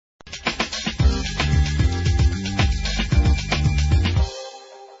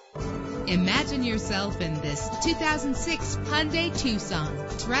Imagine yourself in this 2006 Hyundai Tucson.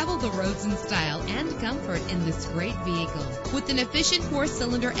 Travel the roads in style and comfort in this great vehicle. With an efficient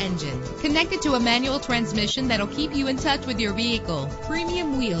 4-cylinder engine connected to a manual transmission that'll keep you in touch with your vehicle.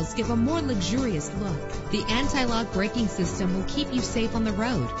 Premium wheels give a more luxurious look. The anti-lock braking system will keep you safe on the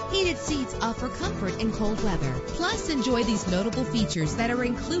road. Heated seats offer comfort in cold weather. Plus, enjoy these notable features that are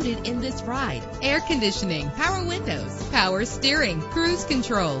included in this ride: air conditioning, power windows, power steering, cruise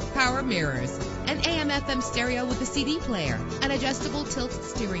control, power mirrors, an AM/FM stereo with a CD player, an adjustable tilt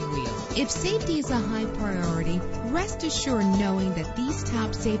steering wheel. If safety is a high priority, rest assured knowing that these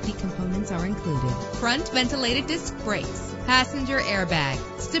top safety components are included: front ventilated disc brakes, passenger airbag,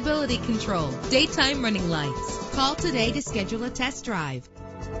 stability control, daytime running lights. Call today to schedule a test drive.